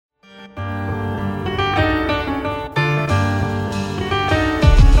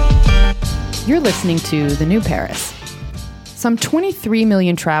You're listening to The New Paris. Some 23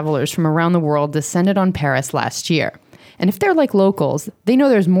 million travelers from around the world descended on Paris last year. And if they're like locals, they know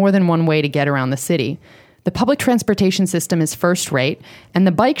there's more than one way to get around the city. The public transportation system is first rate, and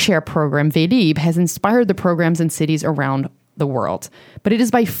the bike share program, Vélib, has inspired the programs in cities around the world. But it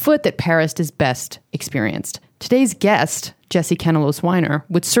is by foot that Paris is best experienced. Today's guest, Jessie Kanelos Weiner,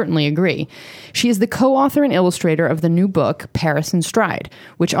 would certainly agree. She is the co-author and illustrator of the new book, Paris in Stride,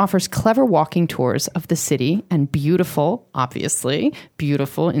 which offers clever walking tours of the city and beautiful, obviously,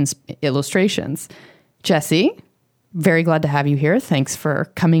 beautiful illustrations. Jessie, very glad to have you here. Thanks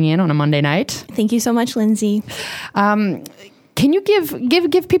for coming in on a Monday night. Thank you so much, Lindsay. Can you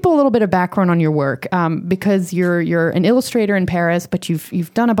give people a little bit of background on your work? Because you're an illustrator in Paris, but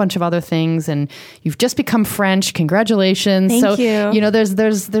you've done a bunch of other things, and you've just become French. Congratulations! Thank you. You know,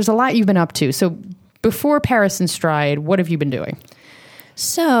 there's a lot you've been up to. So before Paris in Stride, what have you been doing?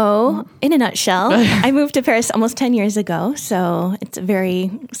 So, in a nutshell, I moved to Paris almost 10 years ago. So it's a very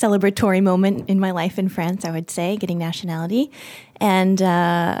celebratory moment in my life in France, I would say, getting nationality. And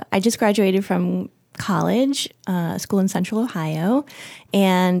I just graduated from college, school in Central Ohio.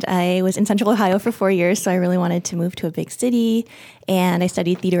 And I was in Central Ohio for 4 years, so I really wanted to move to a big city. And I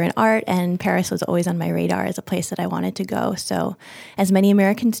studied theater and art, and Paris was always on my radar as a place that I wanted to go. So as many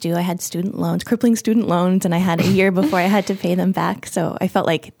Americans do, I had student loans, crippling student loans, and I had a year before I had to pay them back. So I felt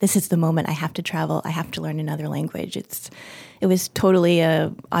like this is the moment. I have to travel. I have to learn another language. It was totally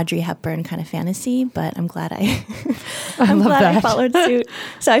a Audrey Hepburn kind of fantasy, but I'm glad I I followed suit.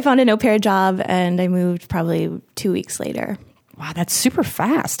 So I found an au pair job, and I moved probably 2 weeks later. Wow, that's super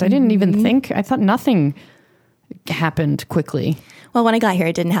fast. I didn't even think. I thought nothing happened quickly. Well, when I got here,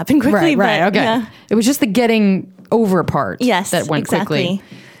 it didn't happen quickly. Right. Okay. Yeah. It was just the getting over part that went quickly.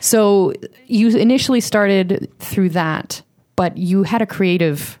 So you initially started through that, but you had a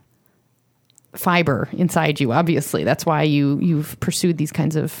creative fiber inside you, obviously. That's why you've pursued these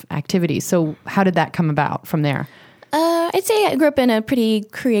kinds of activities. So how did that come about from there? I'd say I grew up in a pretty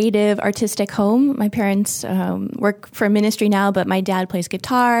creative, artistic home. My parents work for a ministry now, but my dad plays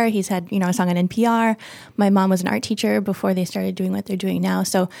guitar. He's had, a song on NPR. My mom was an art teacher before they started doing what they're doing now.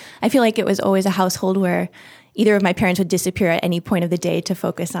 So I feel like it was always a household where either of my parents would disappear at any point of the day to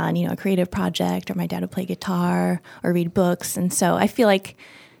focus on, a creative project, or my dad would play guitar or read books. And so I feel like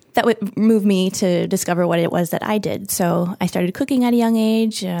that would move me to discover what it was that I did. So I started cooking at a young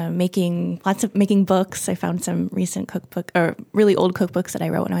age, making books. I found some recent really old cookbooks that I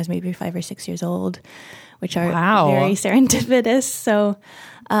wrote when I was maybe 5 or 6 years old, which are very serendipitous. So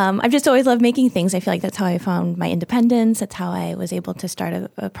I've just always loved making things. I feel like that's how I found my independence. That's how I was able to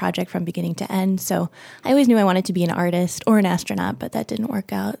start a project from beginning to end. So I always knew I wanted to be an artist or an astronaut, but that didn't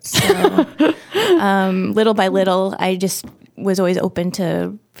work out. So little by little, I just was always open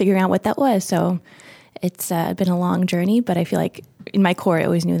to figuring out what that was. So it's been a long journey, but I feel like in my core, I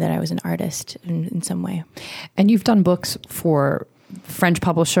always knew that I was an artist in some way. And you've done books for French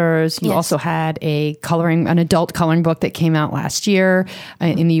publishers. You also had an adult coloring book that came out last year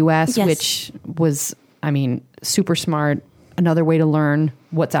in the US, which was, super smart. Another way to learn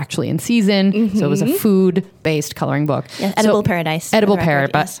what's actually in season. Mm-hmm. So it was a food-based coloring book. Yeah, Edible Paradise. Edible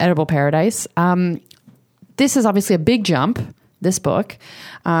Paradise. This is obviously a big jump, this book.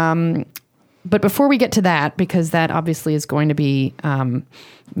 But before we get to that, because that obviously is going to be,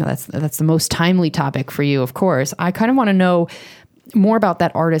 that's the most timely topic for you, of course, I kind of want to know more about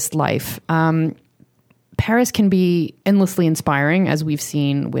that artist life. Paris can be endlessly inspiring, as we've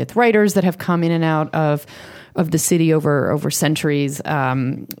seen with writers that have come in and out of the city over centuries,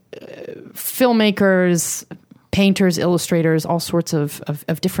 filmmakers, painters, illustrators, all sorts of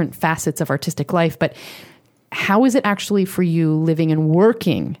different facets of artistic life. But how is it actually for you living and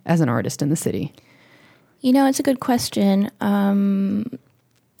working as an artist in the city? It's a good question. I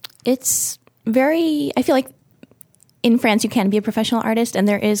feel like in France, you can be a professional artist, and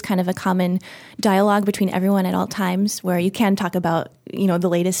there is kind of a common dialogue between everyone at all times where you can talk about, the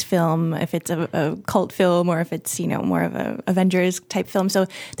latest film, if it's a cult film or if it's, more of a Avengers type film. So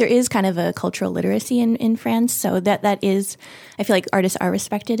there is kind of a cultural literacy in France. So that is, I feel like artists are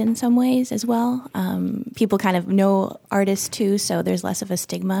respected in some ways as well. People kind of know artists too, so there's less of a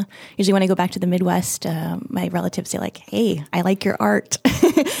stigma. Usually when I go back to the Midwest, my relatives say like, hey, I like your art.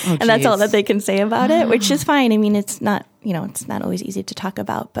 And that's all that they can say about it, which is fine. It's not always easy to talk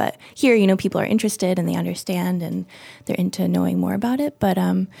about, but here, people are interested and they understand and they're into knowing more about it. But,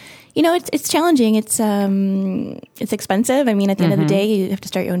 it's challenging. It's expensive. At the end of the day, you have to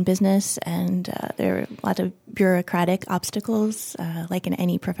start your own business, and there are a lot of bureaucratic obstacles, like in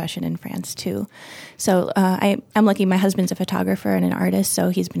any profession in France too. So I'm lucky. My husband's a photographer and an artist, so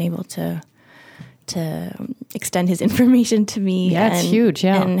he's been able to to extend his information to me. Yeah, it's huge,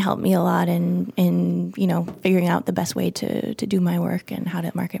 yeah. And help me a lot in figuring out the best way to do my work and how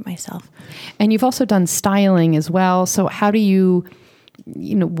to market myself. And you've also done styling as well. So how do you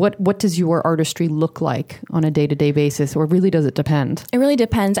what does your artistry look like on a day-to-day basis, or really does it depend? It really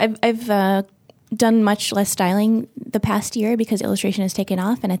depends. I've done much less styling the past year because illustration has taken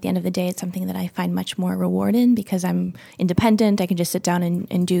off, and at the end of the day, it's something that I find much more reward in because I'm independent. I can just sit down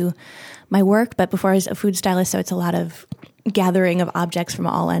and do my work. But before I was a food stylist, so it's a lot of gathering of objects from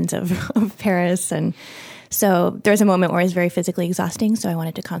all ends of Paris, and so there was a moment where it was very physically exhausting, so I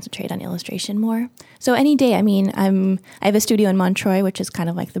wanted to concentrate on illustration more. So any day, I mean, I have a studio in Montreuil, which is kind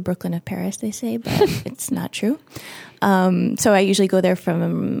of like the Brooklyn of Paris, they say, but it's not true. So I usually go there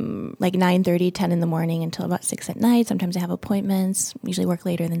from like 9:30, 10 in the morning until about 6 at night. Sometimes I have appointments, usually work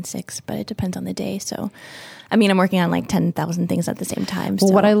later than 6, but it depends on the day. So, I mean, I'm working on like 10,000 things at the same time.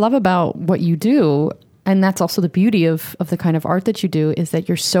 Well, what I love about what you do, and that's also the beauty of the kind of art that you do, is that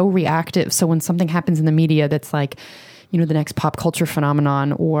you're so reactive. So when something happens in the media that's like, the next pop culture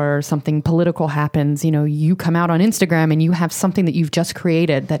phenomenon or something political happens, you come out on Instagram and you have something that you've just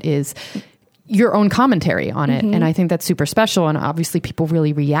created that is your own commentary on it. Mm-hmm. And I think that's super special. And obviously people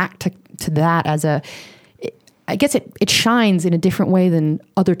really react to that as I guess it shines in a different way than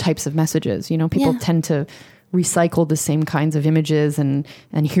other types of messages. People tend to recycle the same kinds of images, and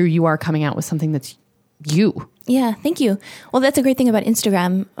here you are coming out with something that's you. Yeah, thank you. Well, that's a great thing about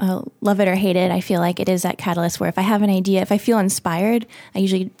Instagram. Love it or hate it, I feel like it is that catalyst where if I have an idea, if I feel inspired, I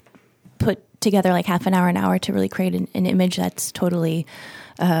usually put together like half an hour to really create an image that's totally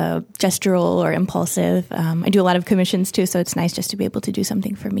gestural or impulsive. I do a lot of commissions too, so it's nice just to be able to do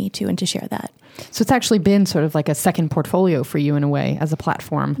something for me too and to share that. So it's actually been sort of like a second portfolio for you in a way as a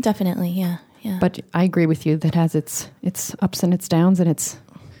platform. Definitely, yeah. But I agree with you that has its ups and its downs and its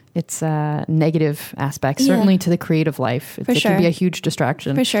negative aspects, certainly to the creative life. It can be a huge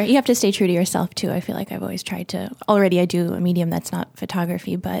distraction. For sure. You have to stay true to yourself too. I feel like I've always tried to, I do a medium that's not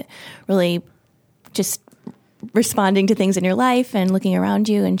photography, but really just responding to things in your life and looking around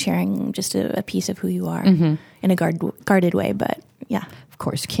you and sharing just a piece of who you are in a guarded way. But yeah. Of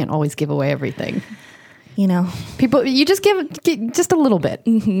course, you can't always give away everything. People, you just give just a little bit,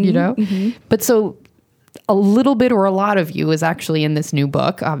 But so a little bit or a lot of you is actually in this new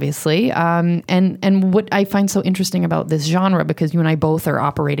book, obviously. And what I find so interesting about this genre, because you and I both are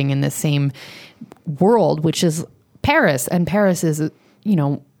operating in this same world, which is Paris. And Paris is,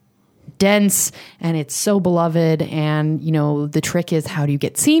 dense and it's so beloved. And, the trick is, how do you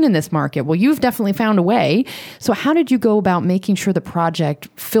get seen in this market? Well, you've definitely found a way. So how did you go about making sure the project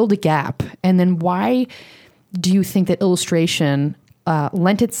filled a gap? And then why do you think that illustration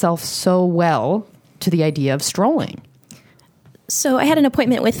lent itself so well to the idea of strolling? So I had an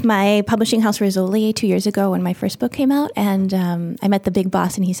appointment with my publishing house, Rizzoli, 2 years ago when my first book came out. And I met the big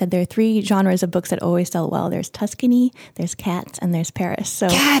boss and he said, there are 3 genres of books that always sell well. There's Tuscany, there's cats, and there's Paris. So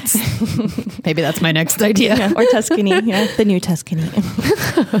cats! Maybe that's my next idea. Yeah, or Tuscany, the new Tuscany.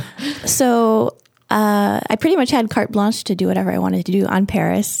 So I pretty much had carte blanche to do whatever I wanted to do on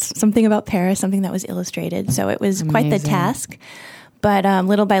Paris. Something about Paris, something that was illustrated. So it was quite the task. But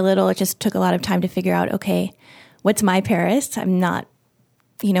little by little, it just took a lot of time to figure out, okay, what's my Paris? I'm not,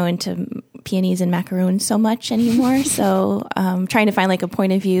 into peonies and macaroons so much anymore. So trying to find like a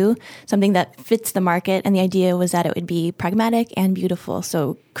point of view, something that fits the market. And the idea was that it would be pragmatic and beautiful.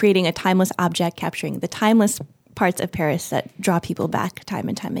 So creating a timeless object, capturing the timeless parts of Paris that draw people back time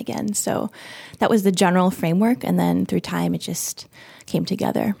and time again. So that was the general framework. And then through time, it just came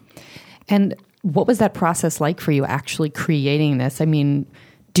together. And what was that process like for you actually creating this? I mean,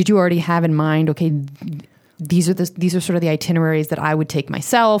 did you already have in mind, okay, these are sort of the itineraries that I would take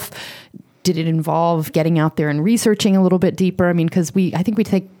myself? Did it involve getting out there and researching a little bit deeper? I mean, because I think we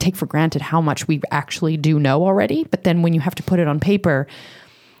take for granted how much we actually do know already. But then when you have to put it on paper,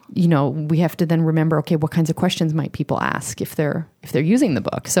 we have to then remember, okay, what kinds of questions might people ask if they're using the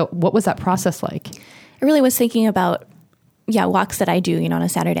book? So what was that process like? I really was thinking about walks that I do, on a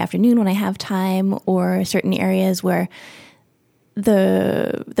Saturday afternoon when I have time, or certain areas where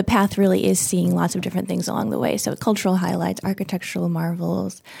the path really is seeing lots of different things along the way. So cultural highlights, architectural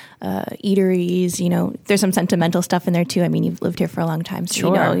marvels, eateries, there's some sentimental stuff in there too. I mean, you've lived here for a long time,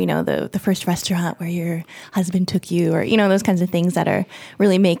 so sure. The first restaurant where your husband took you, or, those kinds of things that are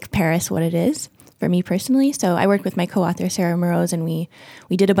really make Paris what it is for me personally. So I worked with my co-author, Sarah Moroz, and we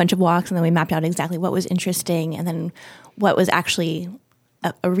did a bunch of walks, and then we mapped out exactly what was interesting and then what was actually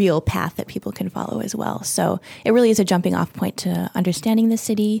a real path that people can follow as well. So it really is a jumping off point to understanding the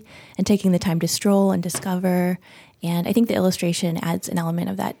city and taking the time to stroll and discover And I think the illustration adds an element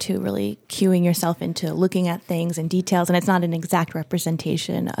of that too, really cueing yourself into looking at things and details. And it's not an exact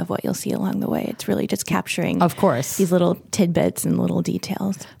representation of what you'll see along the way. It's really just capturing, of course, these little tidbits and little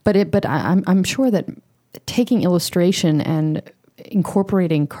details. But I'm sure that taking illustration and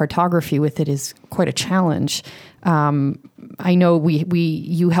incorporating cartography with it is quite a challenge. I know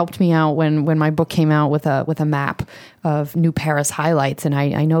you helped me out when my book came out with a map of New Paris highlights, and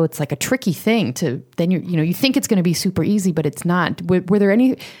I know it's like a tricky thing to then you think it's going to be super easy, but it's not. Were there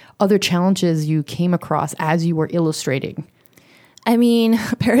any other challenges you came across as you were illustrating? I mean,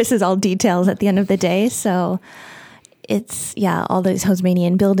 Paris is all details at the end of the day, so it's, all those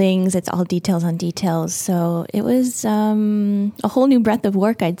Haussmannian buildings, it's all details on details. So it was a whole new breadth of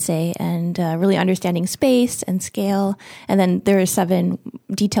work, I'd say, and really understanding space and scale. And then there are 7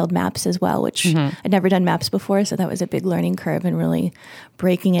 detailed maps as well, which I'd never done maps before. So that was a big learning curve, and really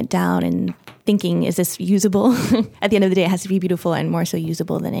breaking it down and thinking, is this usable? At the end of the day, it has to be beautiful and more so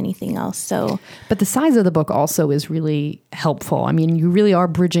usable than anything else. So, but the size of the book also is really helpful. I mean, you really are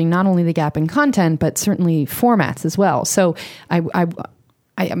bridging not only the gap in content, but certainly formats as well. So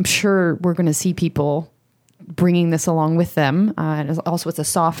I'm sure we're going to see people bringing this along with them. And also, it's a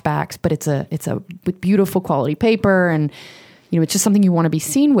softbacks, but it's a with beautiful quality paper, and it's just something you want to be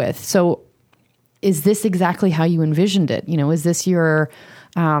seen with. So, is this exactly how you envisioned it? Is this your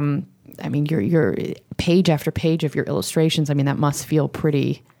your page after page of your illustrations? I mean, that must feel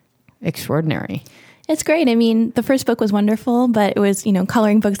pretty extraordinary. It's great. I mean, the first book was wonderful, but it was,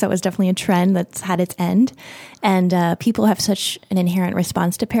 coloring books, that was definitely a trend that's had its end. And people have such an inherent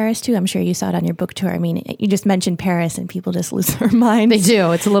response to Paris, too. I'm sure you saw it on your book tour. I mean, you just mentioned Paris and people just lose their minds. They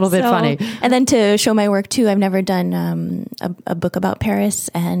do. It's a little bit funny. And then to show my work, too, I've never done a book about Paris,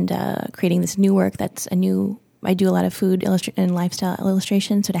 and creating this new work I do a lot of food and lifestyle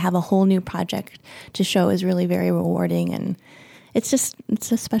illustration. So to have a whole new project to show is really very rewarding. And it's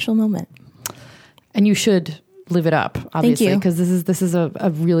a special moment. And you should live it up, obviously, because this is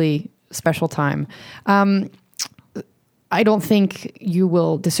a really special time. I don't think you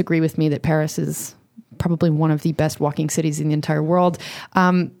will disagree with me that Paris is probably one of the best walking cities in the entire world.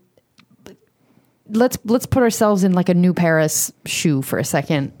 Let's put ourselves in like a New Paris shoe for a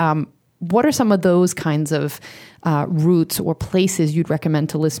second. What are some of those kinds of routes or places you'd recommend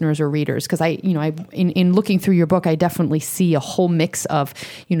to listeners or readers? Because in looking through your book, I definitely see a whole mix of,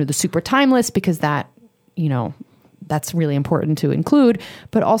 the super timeless, because that, that's really important to include,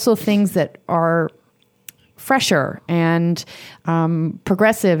 but also things that are fresher and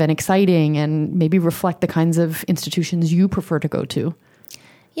progressive and exciting, and maybe reflect the kinds of institutions you prefer to go to.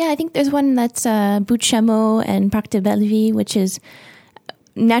 Yeah, I think there's one that's Bout de Chameau and Parc de Belleville, which is,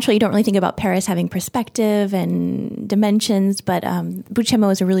 naturally, you don't really think about Paris having perspective and dimensions, but Bout de Chameau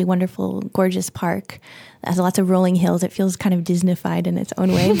is a really wonderful, gorgeous park. It has lots of rolling hills. It feels kind of Disneyfied in its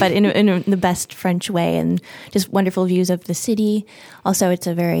own way, but in the best French way, and just wonderful views of the city. Also, it's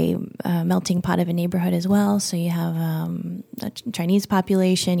a very melting pot of a neighborhood as well. So you have a Chinese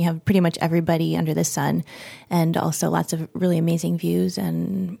population. You have pretty much everybody under the sun, and also lots of really amazing views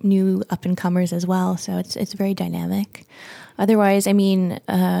and new up-and-comers as well. So it's very dynamic. Otherwise, I mean,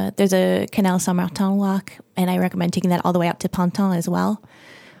 there's a Canal Saint-Martin walk, and I recommend taking that all the way up to Pantin as well.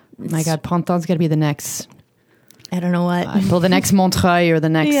 My God, Pantin's got to be the next. I don't know what. Well, the next Montreuil or the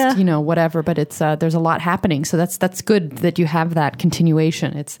next, whatever. But it's there's a lot happening, so that's good that you have that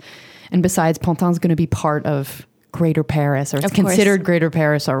continuation. And besides, Pantin's going to be part of Greater Paris, or it's considered Greater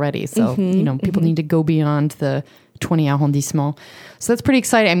Paris already. So people need to go beyond the 20 arrondissements. So that's pretty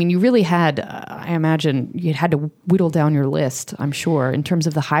exciting. I mean, you really had, I imagine, you had to whittle down your list, I'm sure, in terms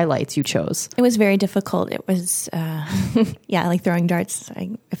of the highlights you chose. It was very difficult. It was, like throwing darts,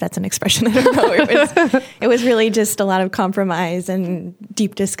 if that's an expression. I don't know. It was really just a lot of compromise and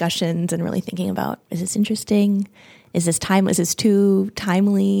deep discussions, and really thinking about, is this interesting? Is this timeless? Is this too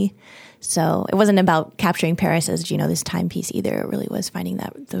timely? So it wasn't about capturing Paris as, this timepiece either. It really was finding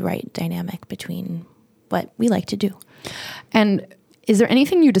the right dynamic between what we like to do. And is there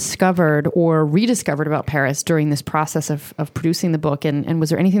anything you discovered or rediscovered about Paris during this process of producing the book? And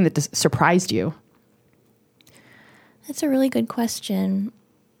was there anything that surprised you? That's a really good question.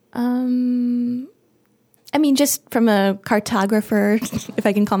 I mean, just from a cartographer, if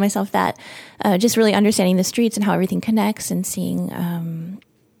I can call myself that, just really understanding the streets and how everything connects, and seeing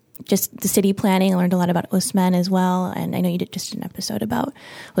just the city planning. I learned a lot about Haussmann as well. And I know you did just an episode about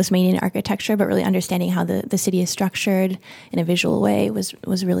Haussmannian architecture, but really understanding how the city is structured in a visual way was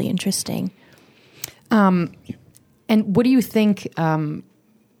really interesting. And what do you think,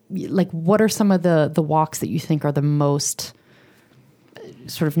 what are some of the walks that you think are the most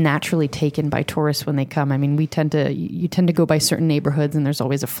sort of naturally taken by tourists when they come? I mean, you tend to go by certain neighborhoods, and there's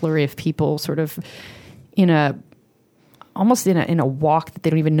always a flurry of people sort of almost in a walk that they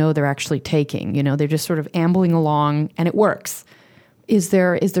don't even know they're actually taking. They're just sort of ambling along, and it works. Is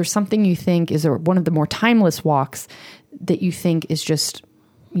there something you think, is there one of the more timeless walks that you think is just,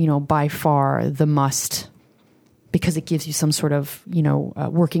 by far the must, because it gives you some sort of,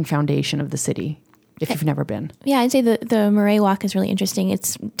 working foundation of the city, if you've never been? Yeah, I'd say the Marais Walk is really interesting.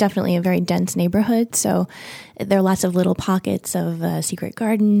 It's definitely a very dense neighborhood. So there are lots of little pockets of secret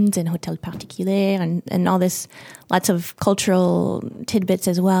gardens and hôtels particuliers and all this, lots of cultural tidbits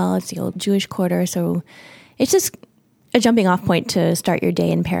as well. It's the old Jewish quarter. So it's just a jumping off point to start your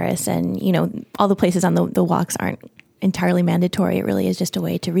day in Paris. And, all the places on the walks aren't entirely mandatory. It really is just a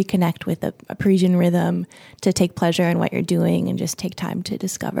way to reconnect with a Parisian rhythm, to take pleasure in what you're doing and just take time to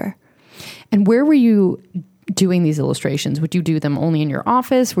discover. And where were you doing these illustrations? Would you do them only in your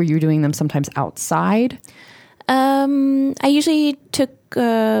office? Were you doing them sometimes outside? I usually took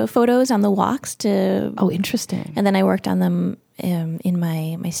photos on the walks Oh, interesting. And then I worked on them in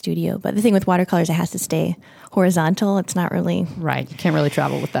my studio. But the thing with watercolors, it has to stay horizontal. It's not really... Right. You can't really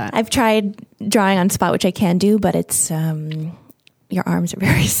travel with that. I've tried drawing on spot, which I can do, but it's... your arms are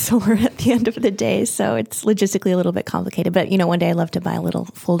very sore at the end of the day, so it's logistically a little bit complicated. But, one day I'd love to buy a little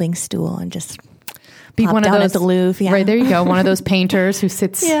folding stool and just be plop one down of those, at the Louvre. Yeah. Right, there you go. One of those painters who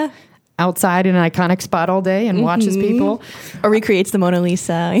sits outside in an iconic spot all day and watches people. Or recreates the Mona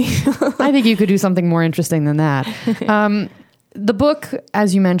Lisa. I think you could do something more interesting than that. The book,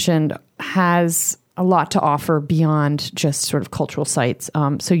 as you mentioned, has a lot to offer beyond just sort of cultural sites.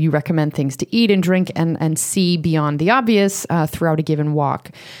 So you recommend things to eat and drink and see beyond the obvious throughout a given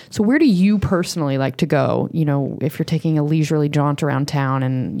walk. So where do you personally like to go, if you're taking a leisurely jaunt around town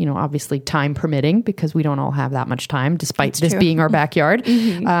and, obviously time permitting, because we don't all have that much time, despite this being our backyard.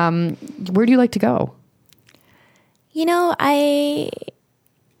 Where do you like to go?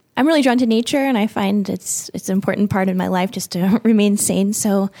 I'm really drawn to nature, and I find it's an important part of my life just to remain sane.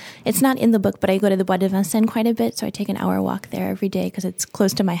 So it's not in the book, but I go to the Bois de Vincennes quite a bit. So I take an hour walk there every day because it's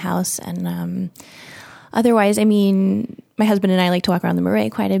close to my house. And otherwise, my husband and I like to walk around the Marais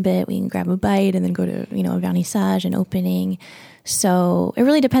quite a bit. We can grab a bite and then go to, a vernissage and opening. So it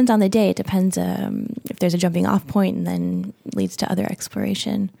really depends on the day. It depends if there's a jumping off point and then leads to other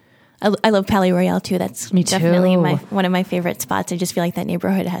exploration. I love Palais Royal too. That's definitely one of my favorite spots. I just feel like that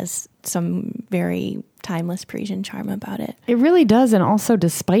neighborhood has some very timeless Parisian charm about it. It really does. And also,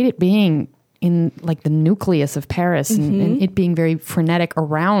 despite it being in like the nucleus of Paris and it being very frenetic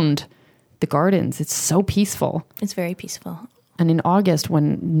around the gardens, it's so peaceful. It's very peaceful. And in August,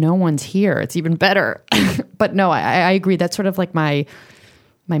 when no one's here, it's even better. But no, I agree. That's sort of like my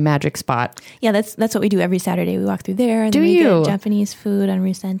magic spot. Yeah, that's what we do every Saturday. We walk through there. And then we get Japanese food on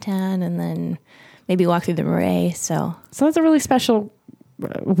Rue Sainte-Anne, and then maybe walk through the Marais. So that's a really special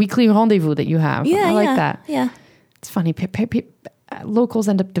weekly rendezvous that you have. Yeah, I like that. Yeah, it's funny. Locals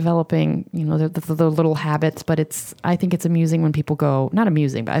end up developing, the little habits, but I think it's amusing when people go, not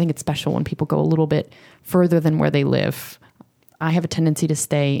amusing, but I think it's special when people go a little bit further than where they live. I have a tendency to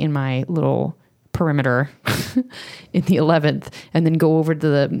stay in my little perimeter in the 11th and then go over to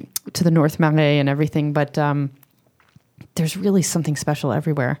the North Marais and everything. But there's really something special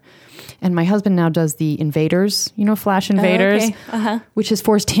everywhere. And my husband now does the Invaders, Flash Invaders, which has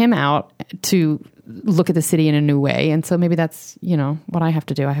forced him out to look at the city in a new way. And so maybe that's, what I have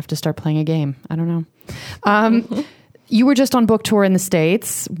to do. I have to start playing a game. I don't know. You were just on book tour in the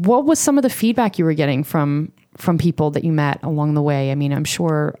States. What was some of the feedback you were getting from people that you met along the way? I'm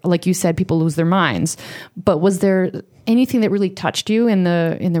sure, like you said, people lose their minds, but was there anything that really touched you in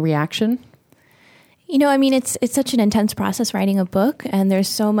the reaction? It's such an intense process writing a book, and there's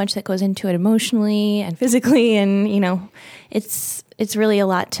so much that goes into it emotionally and physically, and it's really a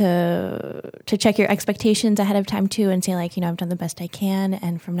lot to check your expectations ahead of time too, and say I've done the best I can,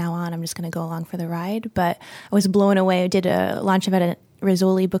 and from now on I'm just going to go along for the ride. But I was blown away. I did a launch event at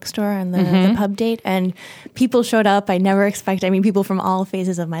Rizzoli bookstore on the pub date, and people showed up. I never expected. People from all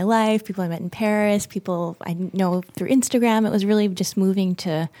phases of my life, people I met in Paris, people I know through Instagram. It was really just moving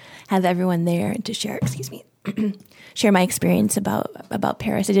to have everyone there and to share, share my experience about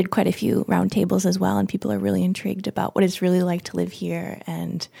Paris. I did quite a few round tables as well, and people are really intrigued about what it's really like to live here,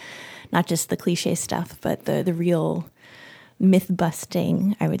 and not just the cliche stuff, but the real myth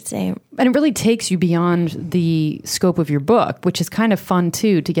busting, I would say. And it really takes you beyond the scope of your book, which is kind of fun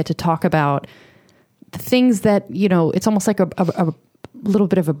too, to get to talk about the things that, it's almost like a little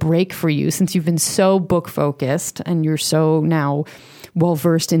bit of a break for you, since you've been so book focused and you're so now well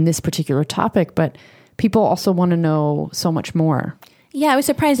versed in this particular topic, but people also want to know so much more. Yeah, I was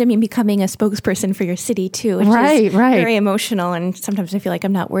surprised. I mean, becoming a spokesperson for your city too, which is very emotional. And sometimes I feel like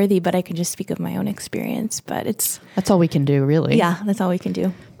I'm not worthy, but I can just speak of my own experience. But that's all we can do, really. Yeah, that's all we can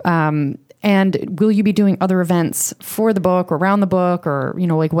do. And will you be doing other events for the book or around the book, or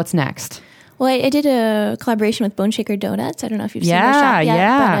like what's next? Well, I did a collaboration with Bone Shaker Donuts. I don't know if you've seen the shop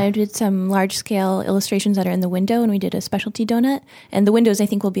yet, but I did some large-scale illustrations that are in the window, and we did a specialty donut. And the windows, I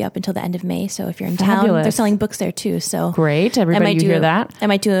think, will be up until the end of May. So if you're in town, they're selling books there too. So great, everybody, you hear that? I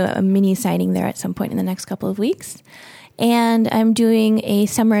might do a mini signing there at some point in the next couple of weeks. And I'm doing a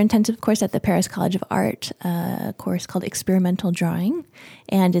summer intensive course at the Paris College of Art, a course called Experimental Drawing.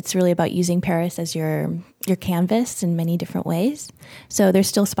 And it's really about using Paris as your canvas in many different ways. So there's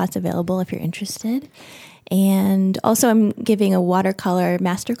still spots available if you're interested. And also I'm giving a watercolor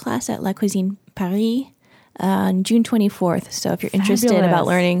masterclass at La Cuisine Paris on June 24th. So if you're interested about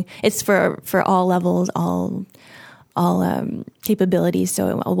learning, it's for all levels, all capabilities.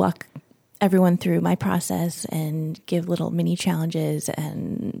 So I'll walk everyone through my process and give little mini challenges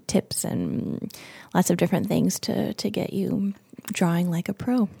and tips and lots of different things to get you drawing like a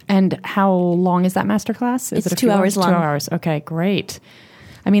pro. And how long is that masterclass? It's 2 hours long. 2 hours. Okay, great.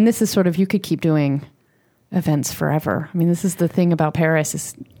 I mean, this is sort of, you could keep doing events forever. I mean, this is the thing about Paris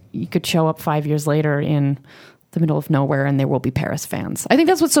is you could show up 5 years later in the middle of nowhere and there will be Paris fans. I think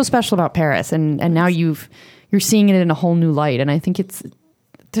that's what's so special about Paris. And now you're seeing it in a whole new light. And I think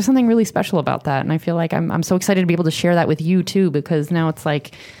there's something really special about that. And I feel like I'm so excited to be able to share that with you too, because now it's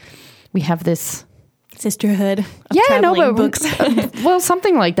like we have this sisterhood of traveling books. Well,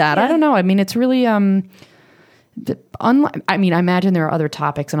 something like that. Yeah. I don't know. I mean, it's really, I imagine there are other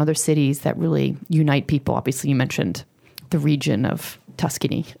topics in other cities that really unite people. Obviously, you mentioned the region of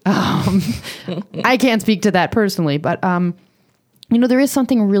Tuscany. I can't speak to that personally, but there is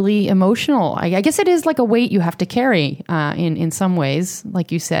something really emotional. I guess it is like a weight you have to carry in some ways.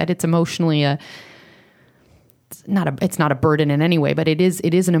 Like you said, it's emotionally it's not a burden in any way, but it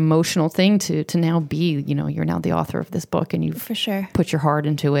is an emotional thing to now be, you're now the author of this book and you've for sure put your heart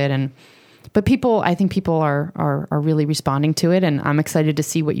into it. But I think people are really responding to it, and I'm excited to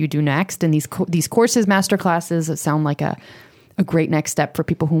see what you do next. And these courses, masterclasses, sound like a great next step for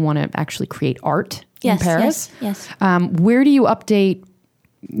people who want to actually create art in Paris. Yes. Where do you update,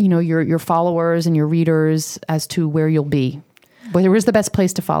 your followers and your readers as to where you'll be? Where's the best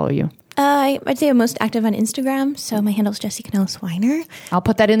place to follow you? I'd say I'm most active on Instagram. So my handle is Jessie Kanelos Weiner. I'll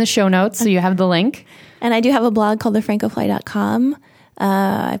put that in the show notes so you have the link. And I do have a blog called thefrancofly.com.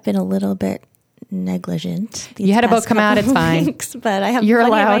 I've been a little bit negligent. You had a book come out, it's fine. Weeks, but I have plenty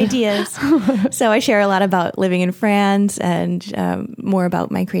of ideas. So I share a lot about living in France and more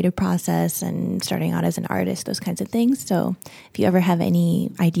about my creative process and starting out as an artist, those kinds of things. So if you ever have any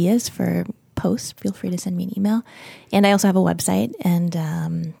ideas for posts, feel free to send me an email. And I also have a website, and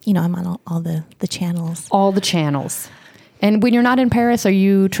I'm on all the channels. All the channels. And when you're not in Paris, are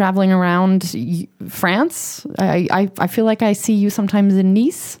you traveling around France? I feel like I see you sometimes in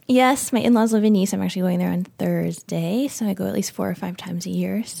Nice. Yes, my in-laws live in Nice. I'm actually going there on Thursday, so I go at least 4 or 5 times a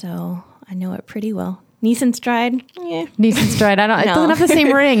year. So I know it pretty well. Nice and Stride? Yeah. Nice and Stride. It doesn't have the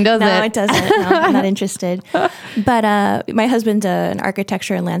same ring, does it? No, it doesn't. No, I'm not interested. But my husband's an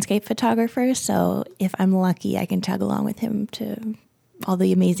architecture and landscape photographer, so if I'm lucky, I can tag along with him to all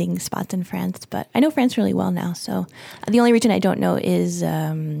the amazing spots in France. But I know France really well now, so the only region I don't know is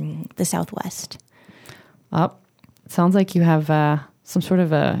the Southwest. Oh, sounds like you have some sort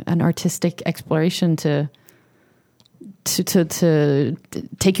of an artistic exploration to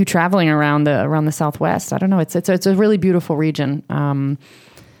take you traveling around the Southwest. I don't know. It's a really beautiful region.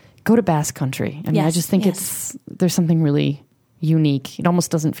 Go to Basque Country. I mean, yes, I just think there's something really unique. It almost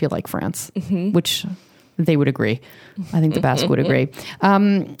doesn't feel like France, which they would agree. I think the Basque would agree.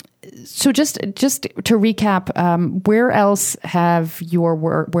 So just to recap, where else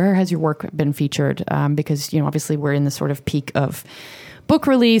where has your work been featured? Because, obviously we're in the sort of peak of book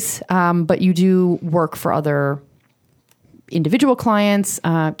release, but you do work for other individual clients. Do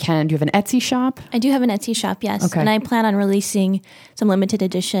you have an Etsy shop? I do have an Etsy shop, yes. Okay. And I plan on releasing some limited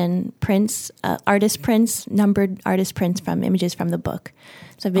edition prints, artist prints, numbered artist prints from images from the book.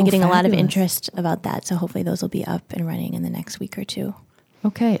 So I've been getting fabulous. a lot of interest about that. So hopefully those will be up and running in the next week or two.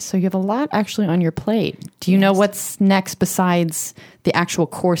 Okay, so you have a lot actually on your plate. Do you know what's next besides the actual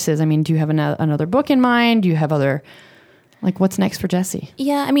courses? I mean, do you have another book in mind? Do you have other... what's next for Jessie?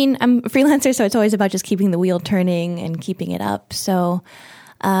 Yeah, I mean, I'm a freelancer, so it's always about just keeping the wheel turning and keeping it up. So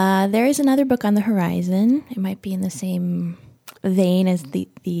there is another book on the horizon. It might be in the same vein as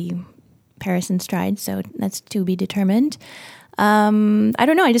the Paris in Stride, so that's to be determined. I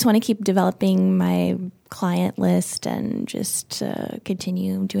don't know. I just want to keep developing my client list and just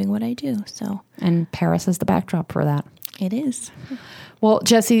continue doing what I do. And Paris is the backdrop for that. It is. Well,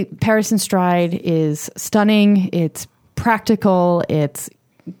 Jessie, Paris in Stride is stunning. It's practical. It's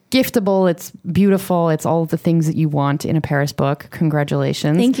giftable. It's beautiful. It's all of the things that you want in a Paris book.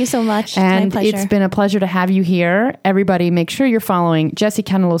 Congratulations. Thank you so much. And it's my pleasure. It's been a pleasure to have you here. Everybody, make sure you're following Jessie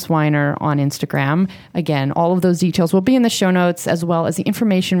Kanelos Weiner on Instagram. Again, all of those details will be in the show notes, as well as the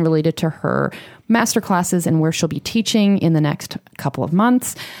information related to her masterclasses and where she'll be teaching in the next couple of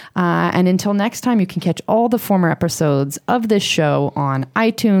months. And until next time, you can catch all the former episodes of this show on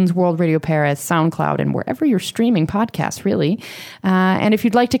iTunes, World Radio Paris, SoundCloud, and wherever you're streaming podcasts, really. And if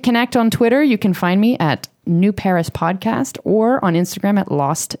you'd like to connect on Twitter, you can find me at New Paris Podcast or on Instagram at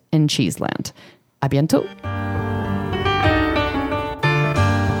Lost in Cheeseland. À bientôt.